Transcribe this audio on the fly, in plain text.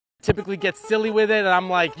typically get silly with it, and I'm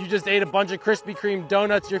like, you just ate a bunch of Krispy Kreme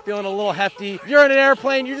donuts, you're feeling a little hefty. You're in an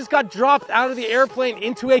airplane, you just got dropped out of the airplane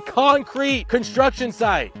into a concrete construction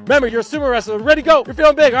site. Remember, you're a sumo wrestler, ready to go, you're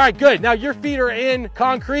feeling big, all right, good. Now your feet are in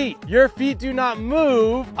concrete. Your feet do not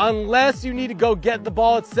move unless you need to go get the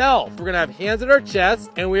ball itself. We're gonna have hands at our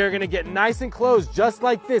chest, and we are gonna get nice and close, just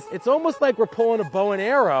like this. It's almost like we're pulling a bow and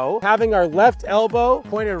arrow, having our left elbow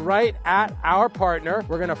pointed right at our partner.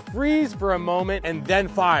 We're gonna freeze for a moment and then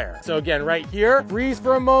fire. So again, right here, freeze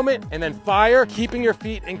for a moment and then fire, keeping your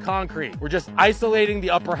feet in concrete. We're just isolating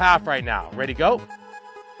the upper half right now. Ready, go?